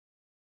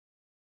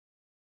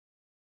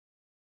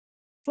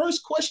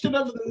First question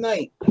of the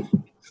night.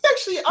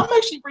 Actually, I'm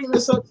actually bringing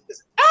this up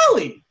because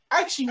Allie,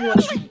 I actually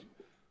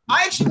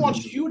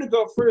want you to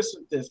go first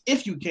with this,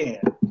 if you can.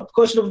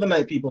 Question of the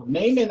night, people.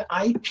 Name an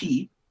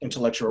IP,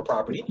 intellectual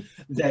property,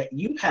 that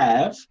you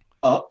have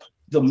up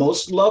the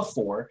most love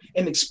for,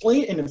 and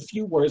explain in a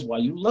few words why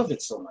you love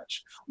it so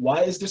much.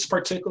 Why is this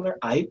particular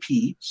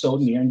IP so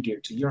near and dear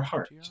to your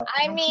heart?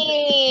 I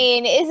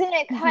mean, isn't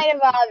it kind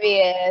of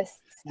obvious?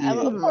 I'm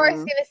of course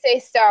going to say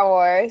Star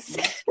Wars.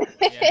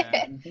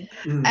 I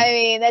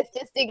mean, that's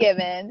just a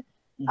given.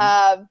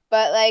 But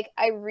like,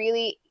 I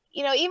really,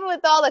 even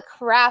with all the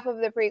crap of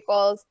the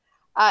prequels,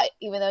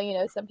 even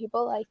though, some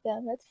people like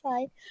them, that's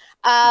fine.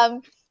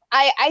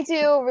 I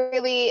do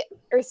really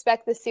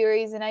respect the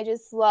series, and I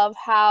just love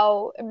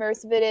how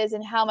immersive it is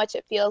and how much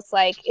it feels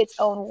like its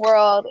own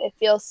world. It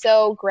feels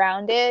so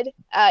grounded,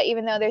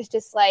 even though there's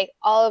just like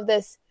all of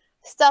this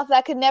stuff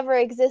that could never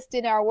exist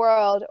in our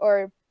world,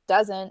 or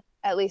doesn't,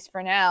 at least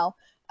for now.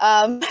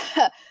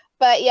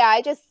 But yeah,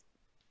 I don't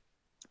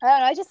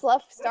know. I just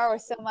love Star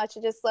Wars so much.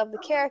 I just love the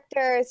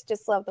characters,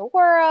 just love the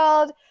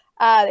world,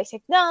 the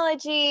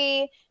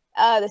technology,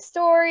 the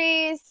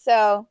stories.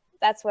 So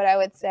that's what I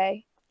would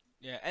say.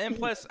 Yeah, and then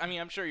plus, I mean,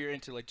 I'm sure you're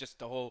into like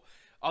just all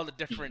the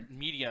different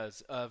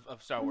medias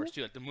of Star Wars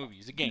too, like the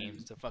movies, the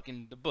games, the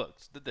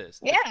books,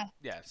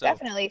 Yeah, so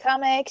definitely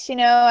comics.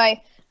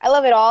 I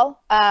love it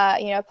all.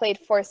 I played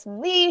Force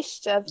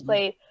Unleashed. I've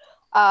played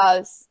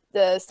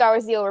the Star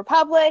Wars: The Old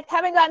Republic.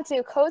 Haven't gotten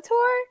to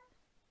KOTOR.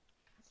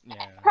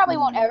 Yeah. Probably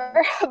won't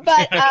ever,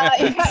 but I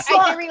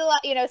do read a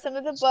lot. Some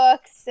of the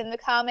books and the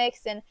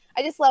comics, and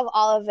I just love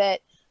all of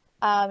it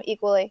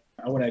equally.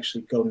 I would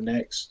actually go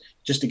next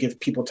just to give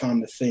people time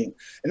to think.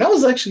 And I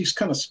was actually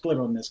kind of split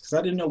on this because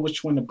I didn't know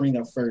which one to bring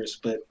up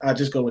first, but I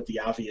just go with the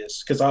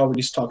obvious because I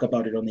already talk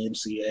about it on the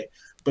MCA.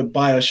 But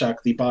Bioshock,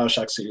 the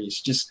Bioshock series,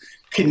 just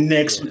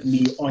connects with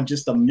me on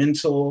just a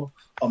mental,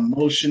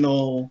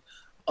 emotional,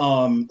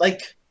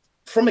 like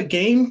from a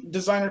game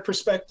designer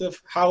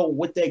perspective,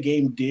 what that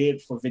game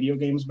did for video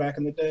games back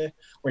in the day,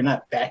 or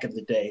not back in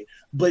the day,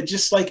 but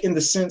just like in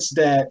the sense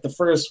that the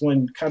first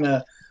one kind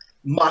of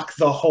mock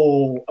the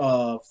whole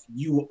of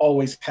you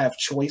always have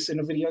choice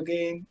in a video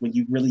game when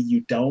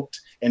you don't,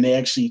 and they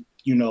actually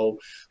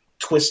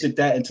twisted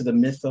that into the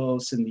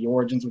mythos and the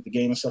origins of the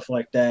game and stuff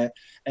like that,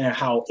 and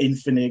how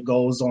Infinite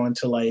goes on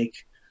to like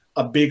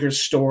a bigger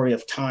story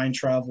of time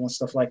travel and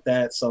stuff like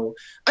that. So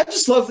I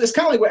just love, it's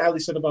kind of like what Ali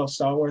said about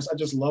Star Wars. I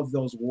just love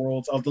those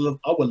worlds. I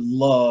would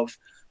love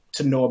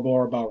to know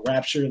more about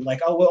Rapture.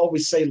 Like I would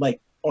always say,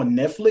 like on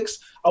Netflix,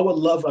 I would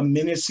love a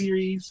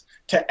miniseries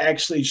to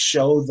actually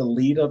show the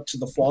lead up to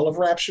the fall of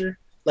Rapture.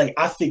 Like,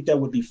 I think that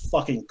would be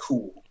fucking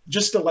cool.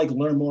 Just to like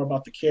learn more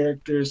about the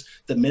characters,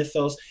 the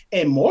mythos,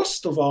 and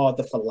most of all,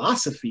 the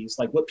philosophies,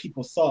 like what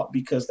people thought,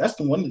 because that's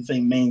one of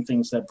the main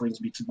things that brings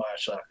me to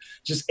Bioshock.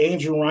 Just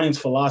Andrew Ryan's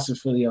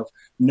philosophy of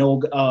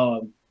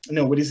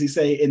what does he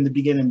say in the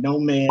beginning? No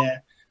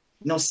man,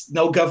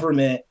 no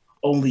government,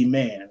 only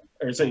man.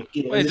 Or it's like,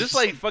 wait, is this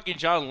like fucking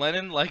John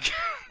Lennon? Like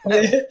no,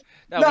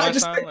 I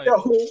just think the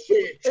whole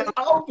shit. It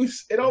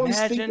always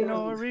imagine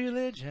no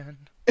religion.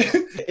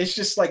 It's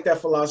just like that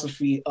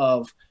philosophy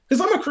of,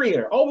 because I'm a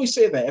creator. I always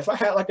say that if I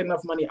had like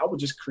enough money, I would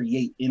just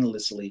create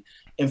endlessly.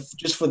 And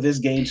just for this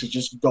game to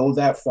just go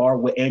that far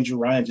with Andrew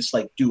Ryan, just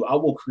like, dude, I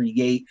will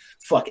create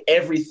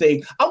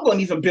everything. I'm going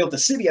to even build a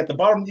city at the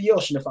bottom of the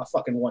ocean if I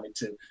fucking wanted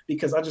to,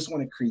 because I just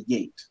want to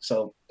create.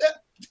 So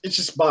it's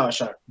just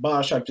Bioshock.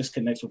 Bioshock just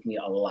connects with me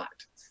a lot.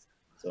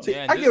 So. See,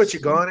 I get what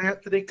you're going,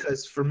 Anthony,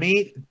 because for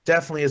me,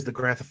 definitely is the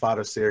Grand Theft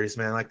Auto series,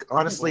 man. Like,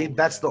 honestly,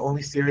 that's the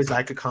only series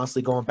I could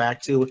constantly going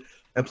back to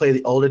and play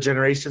the older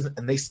generations,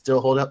 and they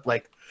still hold up.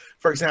 Like,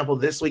 for example,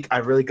 this week I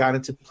really got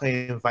into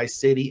playing Vice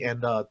City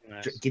and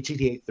get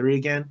GTA 3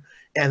 again,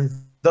 and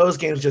those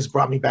games just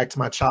brought me back to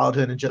my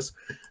childhood. And just,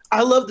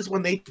 I love this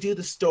when they do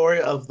the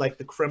story of like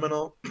the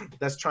criminal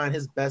that's trying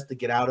his best to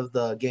get out of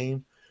the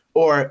game,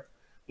 or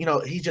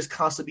he's just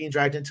constantly being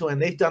dragged into it.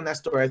 And they've done that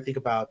story, I think,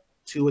 about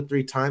 2 or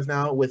 3 times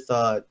now with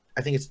I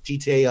think it's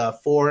GTA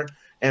 4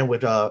 and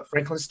with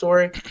Franklin's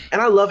story.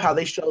 And I love how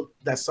they show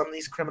that some of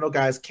these criminal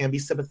guys can be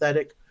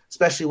sympathetic,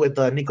 especially with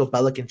Nico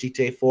Bellic in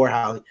GTA 4,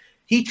 how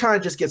he kind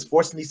of just gets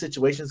forced in these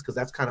situations because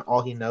that's kind of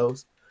all he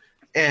knows.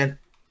 And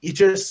you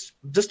just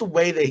the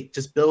way they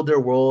just build their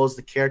worlds,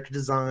 the character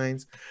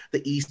designs,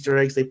 the Easter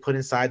eggs they put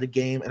inside the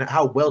game, and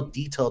how well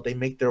detailed they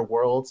make their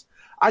worlds.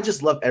 I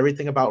just love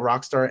everything about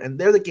Rockstar, and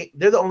they're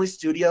the only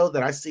studio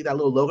that I see that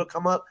little logo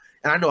come up,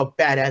 and I know a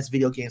badass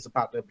video game is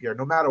about to appear,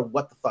 no matter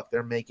what the fuck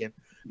they're making,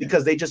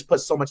 because they just put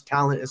so much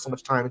talent and so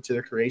much time into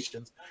their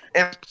creations.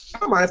 And I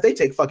don't mind if they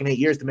take fucking 8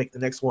 years to make the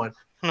next one,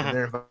 and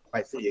they're in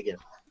Vice City again.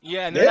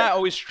 Yeah, and they're not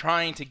always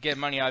trying to get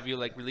money out of you,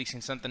 like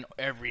releasing something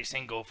every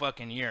single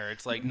fucking year.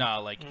 It's like, nah,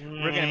 like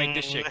we're gonna make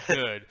this shit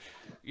good.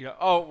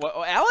 Oh,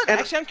 well, Alan.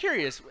 Actually, I'm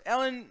curious,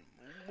 Alan.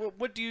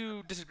 What do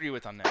you disagree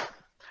with on that?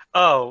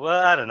 Oh,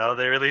 well, I don't know.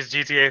 They released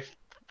GTA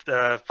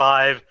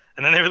 5, and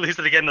and then they released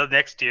it again the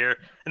next year,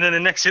 and then the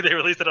next year they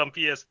released it on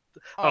PC,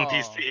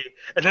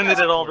 and then they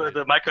did all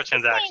the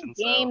microtransactions.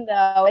 Game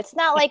though, it's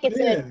not like it's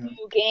a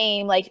new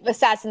game like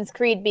Assassin's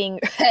Creed being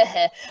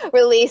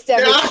released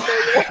every single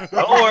year.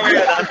 Don't worry,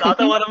 that's not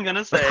what I'm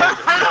gonna say.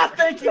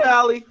 Thank you,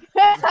 Allie.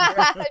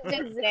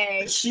 Just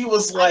saying. She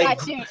was like,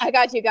 I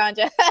got you,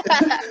 Ganja.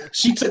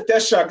 She took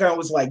that shotgun and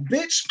was like,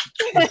 bitch.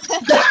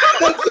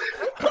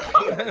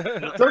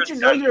 Don't you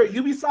know you're a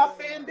Ubisoft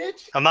fan,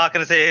 bitch? I'm not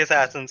gonna say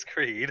Assassin's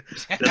Creed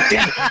because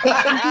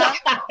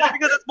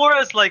it's more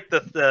as like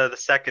the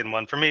second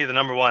one. For me, the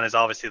number one is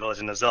obviously The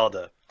Legend of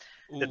Zelda.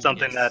 Ooh, it's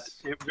something that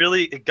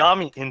it got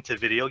me into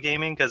video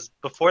gaming, because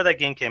before that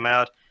game came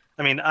out,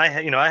 I mean, I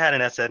had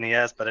an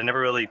SNES, but I never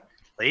really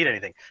played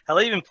anything. Hell,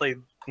 I even played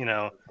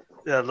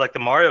like the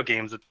Mario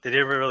games. They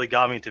never really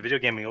got me into video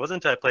gaming. It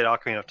wasn't until I played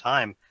Ocarina of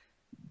Time,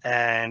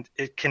 and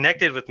it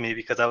connected with me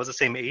because I was the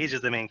same age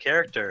as the main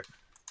character.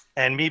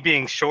 And me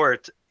being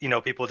short,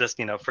 people just,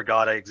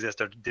 forgot I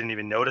exist or didn't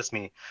even notice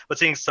me. But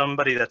seeing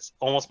somebody that's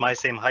almost my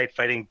same height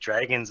fighting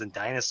dragons and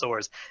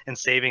dinosaurs and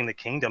saving the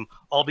kingdom,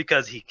 all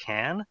because he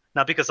can,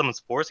 not because someone's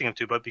forcing him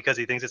to, but because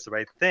he thinks it's the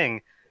right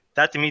thing,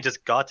 that to me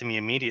just got to me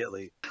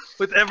immediately.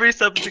 With every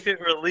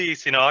subsequent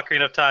release,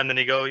 Ocarina of Time, then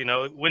you go,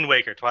 Wind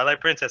Waker, Twilight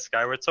Princess,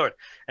 Skyward Sword,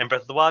 and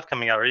Breath of the Wild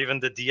coming out, or even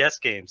the DS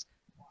games.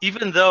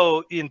 Even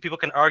though people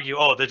can argue,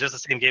 oh, they're just the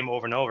same game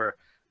over and over,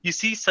 you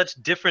see such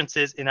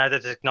differences in either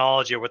the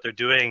technology or what they're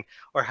doing,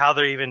 or how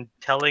they're even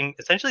telling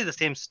essentially the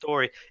same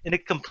story in a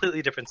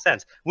completely different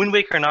sense. Wind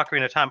Waker and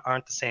Ocarina of Time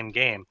aren't the same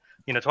game.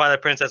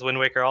 Twilight Princess, Wind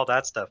Waker, all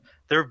that stuff.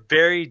 They're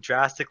very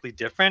drastically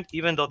different,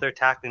 even though they're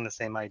tackling the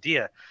same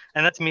idea.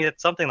 And that to me,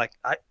 it's something like,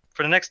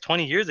 for the next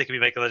 20 years, they could be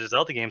making Legend of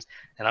Zelda games,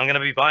 and I'm going to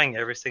be buying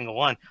every single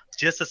one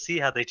just to see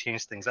how they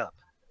change things up.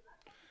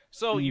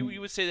 So you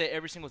would say that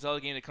every single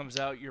Zelda game that comes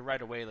out, you're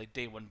right away, like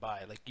day one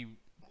buy, like you.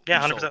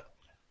 Yeah, 100%.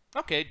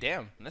 Okay,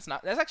 damn. That's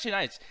actually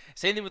nice.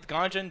 Same thing with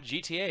Ganja and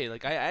GTA.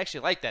 Like I actually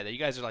like that you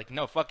guys are like,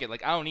 no, fuck it.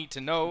 Like I don't need to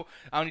know.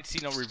 I don't need to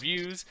see no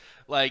reviews.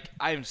 Like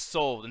I'm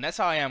sold, and that's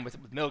how I am with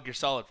Metal Gear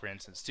Solid, for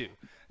instance, too.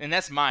 And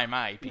that's my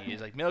IP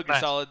is like Metal Gear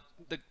Solid.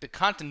 The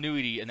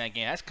continuity in that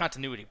game, that's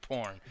continuity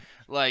porn.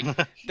 Like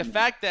the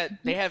fact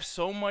that they have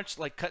so much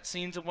like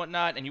cutscenes and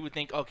whatnot, and you would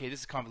think, okay, this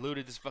is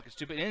convoluted, this is fucking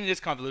stupid, and it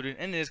is convoluted,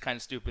 and it is kind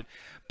of stupid.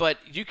 But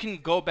you can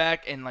go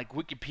back and like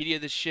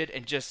Wikipedia this shit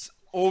and just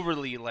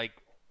overly like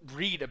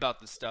read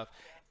about this stuff.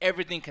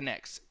 Everything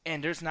connects,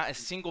 and there's not a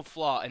single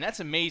flaw, and that's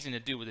amazing to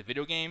do with a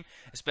video game,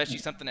 especially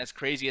something as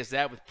crazy as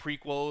that, with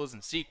prequels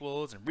and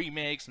sequels and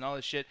remakes and all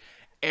this shit.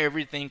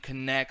 Everything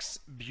connects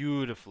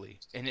beautifully,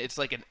 and it's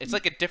like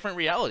a different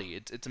reality.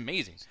 It's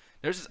amazing.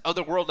 There's this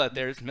other world out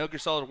there. It's Metal Gear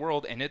Solid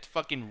world, and it's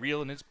fucking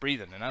real and it's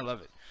breathing, and I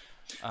love it.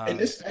 And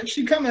it's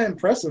actually kind of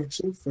impressive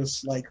too for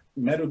like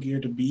Metal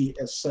Gear to be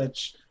as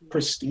such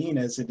pristine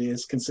as it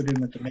is, considering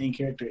that the main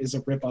character is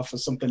a ripoff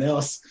of something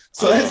else.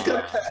 So that's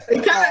kind of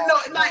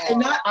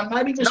I'm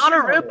not even. Not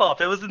sure. A ripoff.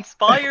 It was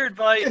inspired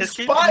by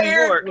Escape from New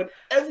York. What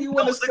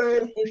everyone is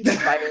saying.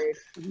 Inspired.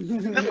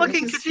 The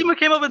fucking Kojima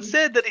came up and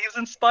said that he was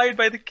inspired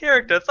by the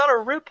character. It's not a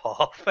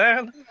ripoff,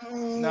 man.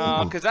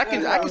 No, because I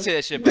can say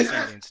that shit by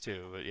scenes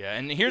too. But yeah,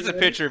 and here's a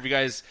picture if you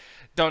guys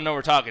don't know what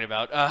we're talking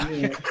about.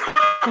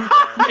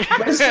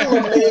 It's still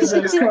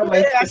amazing. It's kind of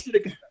like I should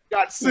have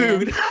got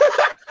sued.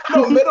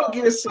 No, Metal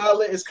Gear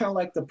Solid is kind of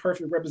like the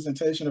perfect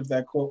representation of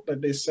that quote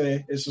that they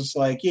say. It's just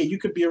like, yeah, you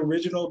could be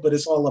original, but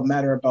it's all a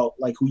matter about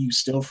like who you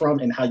steal from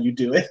and how you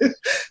do it.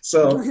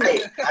 So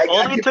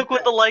all he took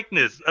was the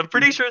likeness. I'm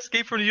pretty sure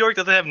Escape from New York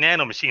doesn't have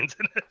nanomachines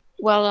in it.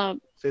 Well,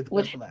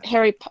 would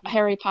Harry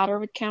Potter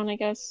would count, I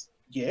guess.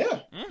 Yeah.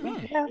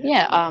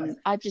 Yeah.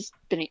 I've just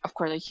been, of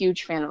course, a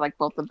huge fan of like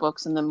both the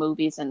books and the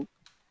movies, and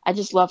I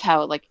just love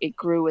how like it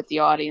grew with the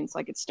audience.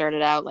 Like it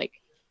started out like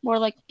more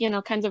like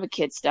kinds of a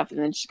kid stuff, and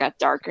then just got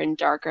darker and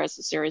darker as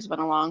the series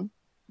went along.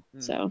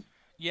 So.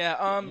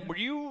 Yeah. Were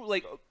you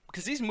like?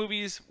 Because these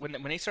movies,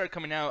 when they started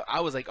coming out, I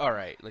was like, all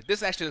right, like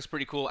this actually looks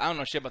pretty cool. I don't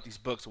know shit about these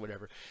books or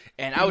whatever,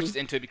 and I was just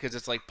into it because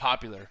it's like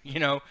popular,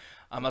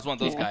 I was one of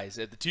those guys.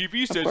 If the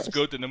TV says it's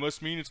good, then it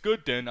must mean it's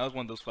good. Then I was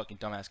one of those fucking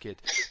dumbass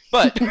kids.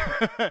 But,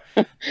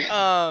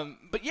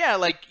 but yeah,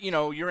 like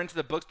you're into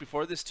the books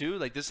before this too.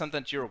 Like this is something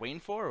that you were waiting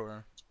for,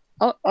 or?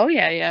 Oh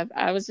yeah.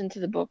 I was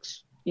into the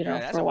books,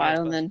 for a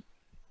while, and then,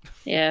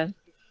 yeah.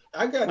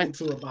 I got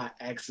into it by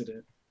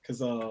accident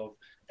because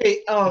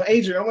Hey,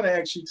 Adrian, I want to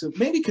ask you too.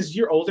 Maybe because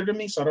you're older than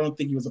me, so I don't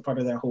think you was a part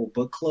of that whole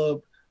book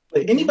club.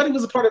 But anybody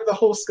was a part of the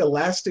whole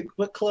Scholastic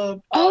book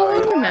club? Oh,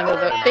 I remember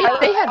those.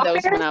 They had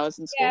those when I was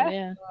in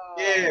school.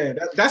 Yeah.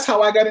 That's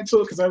how I got into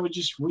it, because I would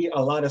just read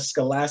a lot of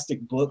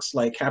Scholastic books,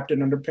 like Captain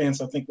Underpants,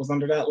 I think was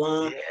under that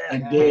line.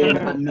 And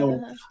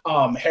then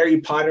Harry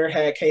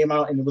Potter came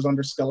out and it was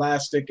under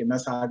Scholastic, and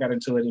that's how I got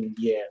into it. And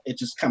yeah, it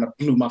just kind of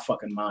blew my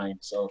fucking mind.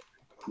 So.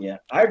 Yeah,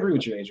 I agree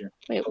with you, Adrian.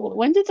 Wait,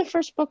 when did the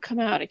first book come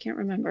out? I can't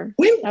remember.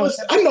 When was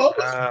I know?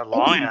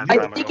 Long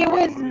I think it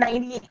was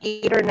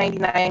 98 or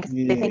 99.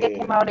 Yeah. I think it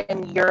came out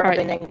in Europe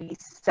in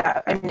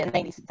 97. I mean, in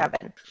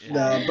 97.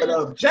 No,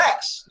 but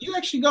Jax, you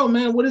actually go,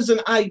 man. What is an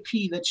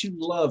IP that you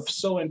love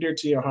so and dear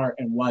to your heart,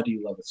 and why do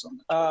you love it so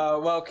much?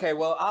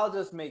 Well, I'll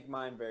just make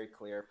mine very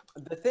clear.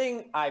 The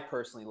thing I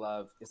personally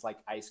love is like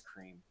ice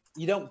cream.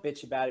 You don't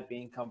bitch about it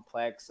being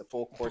complex, a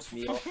full course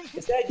meal.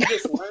 Instead, you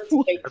just learn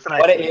to take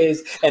what it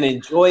is and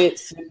enjoy it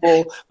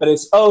simple, but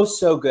it's oh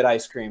so good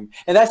ice cream.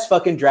 And that's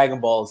fucking Dragon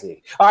Ball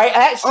Z. All right,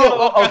 that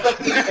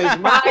shit is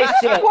my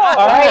shit.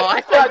 All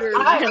right,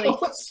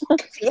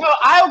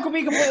 I will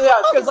be completely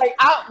honest because like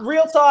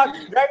real talk,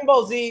 Dragon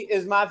Ball Z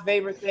is my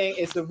favorite thing.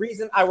 It's the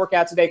reason I work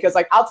out today because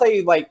like I'll tell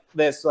you like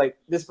this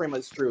pretty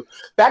much true.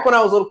 Back when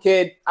I was a little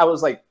kid, I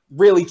was like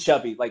really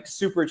chubby, like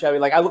super chubby.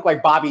 Like I looked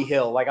like Bobby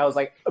Hill. Like I was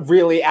like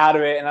really out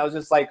of it. And I was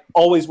just like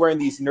always wearing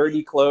these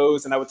nerdy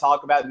clothes and I would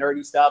talk about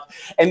nerdy stuff.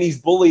 And these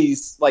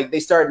bullies, like they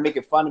started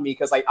making fun of me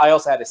because like I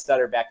also had a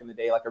stutter back in the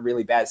day, like a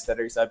really bad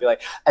stutter. So I'd be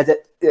like, and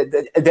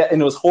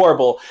it was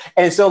horrible.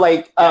 And so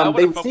like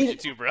they would see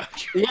too, bro.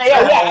 Yeah,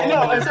 I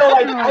know. And so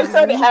like I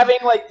started having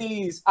like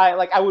these,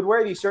 I would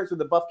wear these shirts with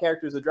the buff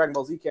characters, the Dragon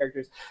Ball Z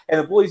characters, and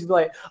the bullies would be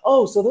like,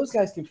 oh, so those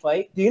guys can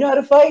fight. Do you know how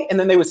to fight? And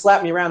then they would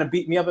slap me around and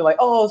beat me up and like,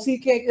 oh, so you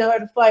can't know how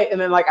to fight.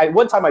 And then like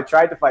one time I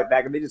tried to fight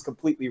back and they just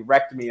completely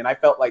wrecked me and I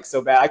felt like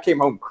so bad. I came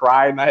home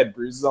crying. I had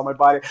bruises on my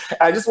body. And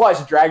I just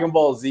watched Dragon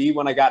Ball Z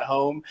when I got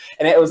home,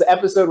 and it was an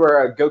episode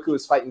where Goku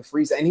was fighting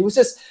Frieza, and he was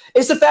just,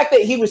 it's the fact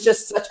that he was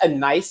just such a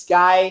nice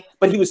guy,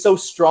 but he was so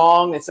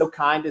strong and so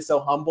kind and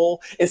so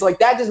humble. It's like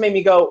that just made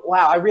me go,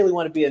 wow, I really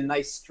want to be a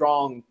nice,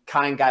 strong,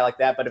 kind guy like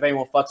that, but if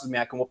anyone fucks with me,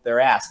 I can whoop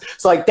their ass.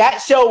 So like that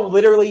show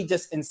literally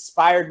just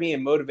inspired me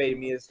and motivated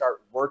me to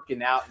start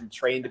working out and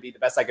train to be the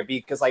best I could be,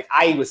 because like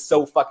I was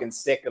so fucking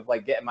sick of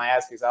like getting my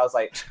ass kicked. I was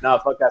like, no,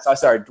 fuck that. So I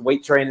started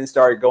weight training,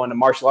 started going to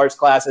martial arts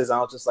classes, and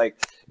I was just like,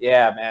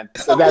 yeah, man.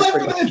 So that's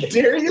pretty much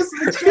Darius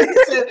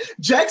said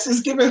Jax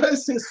is giving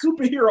us his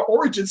superhero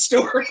origin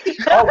story.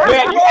 Oh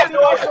man, yeah,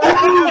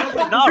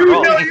 Not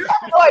wrong.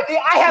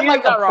 I had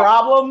like a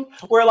problem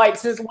where like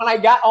since when I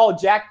got all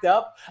jacked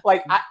up,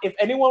 like if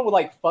anyone would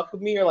like fuck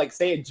with me or like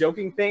say a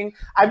joking thing,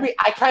 I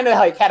kind of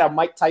like had a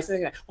Mike Tyson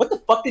thing. Like, what the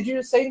fuck did you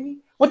just say to me?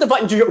 What the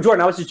fuck,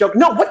 Jordan? I was just joking.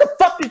 No, what the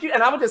fuck did you?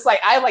 And I was just like,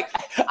 I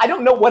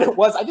don't know what it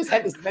was. I just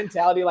had this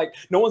mentality like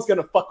no one's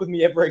gonna fuck with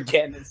me ever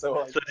again. And so,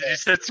 like,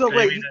 so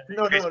wait,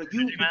 no,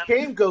 you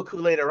became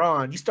Goku later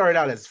on. You started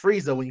out as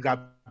Frieza when you got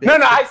big. No,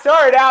 I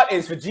started out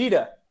as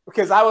Vegeta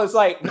because I was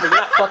like, no, you're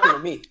not fucking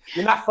with me.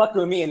 You're not fucking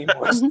with me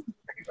anymore.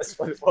 That's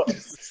what it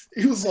was.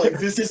 He was like,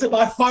 "This isn't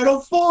my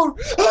final form."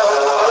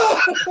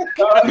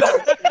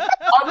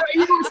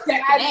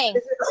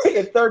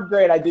 In third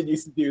grade, I did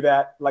used to do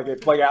that. Like, I'm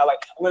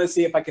gonna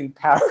see if I can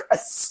power. Dude,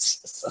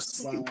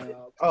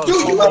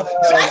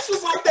 Jax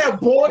was like that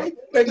boy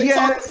that they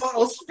talked about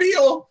on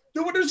Spiel.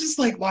 The one was just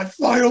like, "My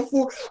final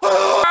form."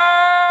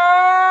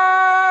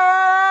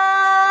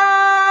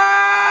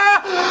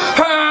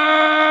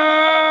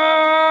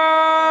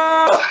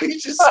 He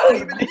just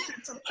screaming.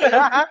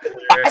 I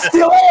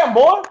still am,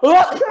 boy.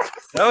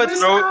 No, it's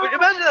bro.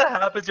 Imagine that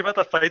happens. You're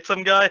about to fight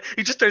some guy.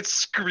 He just starts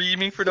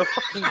screaming for no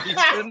fucking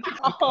reason.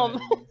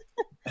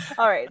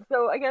 All right,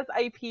 so I guess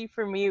IP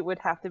for me would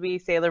have to be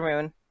Sailor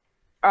Moon.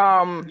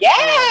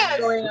 Yeah.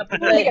 Growing up,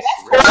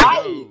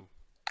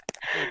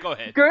 Go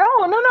ahead.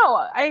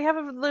 No. I have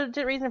a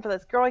legit reason for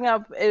this. Growing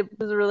up, it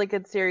was a really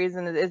good series,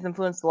 and it has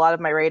influenced a lot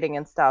of my rating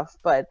and stuff.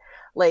 But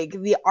like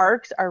the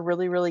arcs are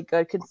really, really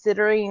good,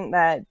 considering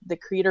that the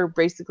creator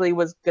basically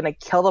was gonna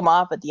kill them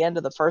off at the end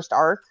of the first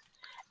arc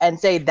and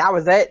say that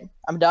was it,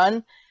 I'm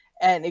done.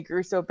 And it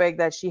grew so big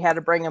that she had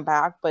to bring him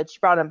back, but she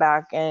brought him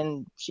back,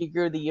 and she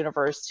grew the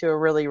universe to a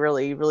really,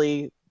 really,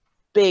 really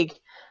big,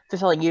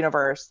 fulfilling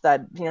universe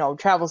that, you know,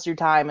 travels through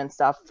time and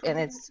stuff, and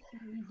it's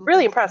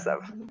really impressive.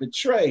 But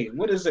Trey,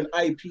 what is an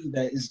IP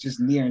that is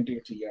just near and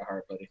dear to your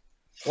heart, buddy?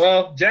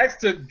 Well, Jax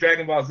took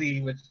Dragon Ball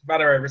Z, which, by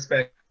the way,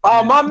 respect.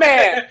 Oh, my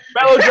man.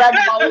 Fellow Dragon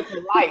Ball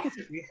for life.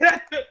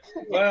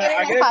 Well,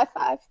 I guess, high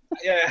five.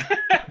 Yeah.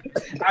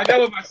 I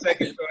go with my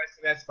second choice,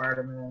 and that's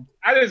Spider-Man.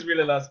 I just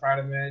really love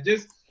Spider-Man.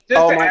 Just the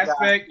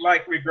aspect, God.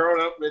 Like, we're growing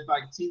up with,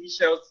 like, TV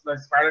shows, like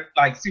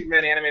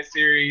Superman animated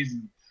series,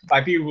 and,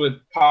 like, people with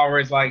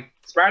powers. Like,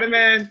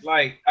 Spider-Man,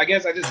 like, I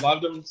guess I just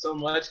loved him so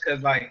much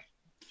because, like,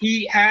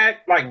 he had,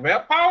 like,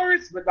 rep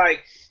powers, but,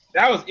 like,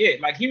 that was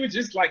it. Like, he was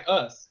just like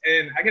us.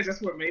 And I guess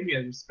that's what made me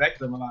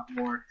respect him a lot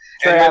more.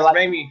 Trey, and that's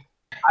made me...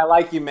 I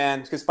like you,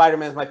 man, because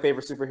Spider-Man is my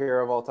favorite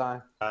superhero of all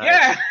time.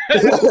 Yeah. I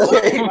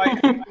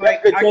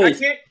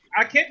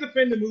can't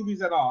defend the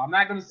movies at all. I'm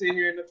not going to sit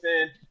here and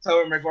defend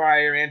Tobey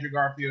Maguire, Andrew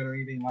Garfield, or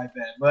anything like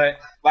that.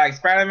 But, like,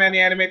 Spider-Man, the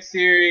animated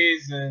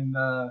series, and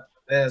the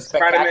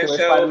Spider-Man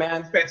show,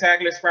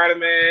 Spectacular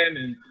Spider-Man,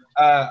 and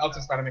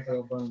Ultimate Spider-Man.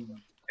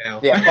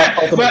 Yeah,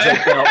 Ultimate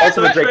Drake Bell.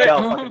 Ultimate Drake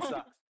Bell fucking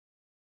sucks.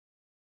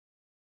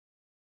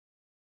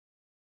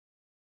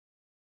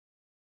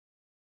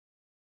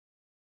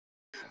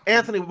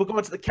 Anthony, we're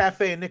going to the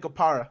cafe in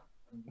Nekopara.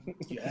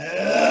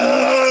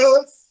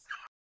 Yes.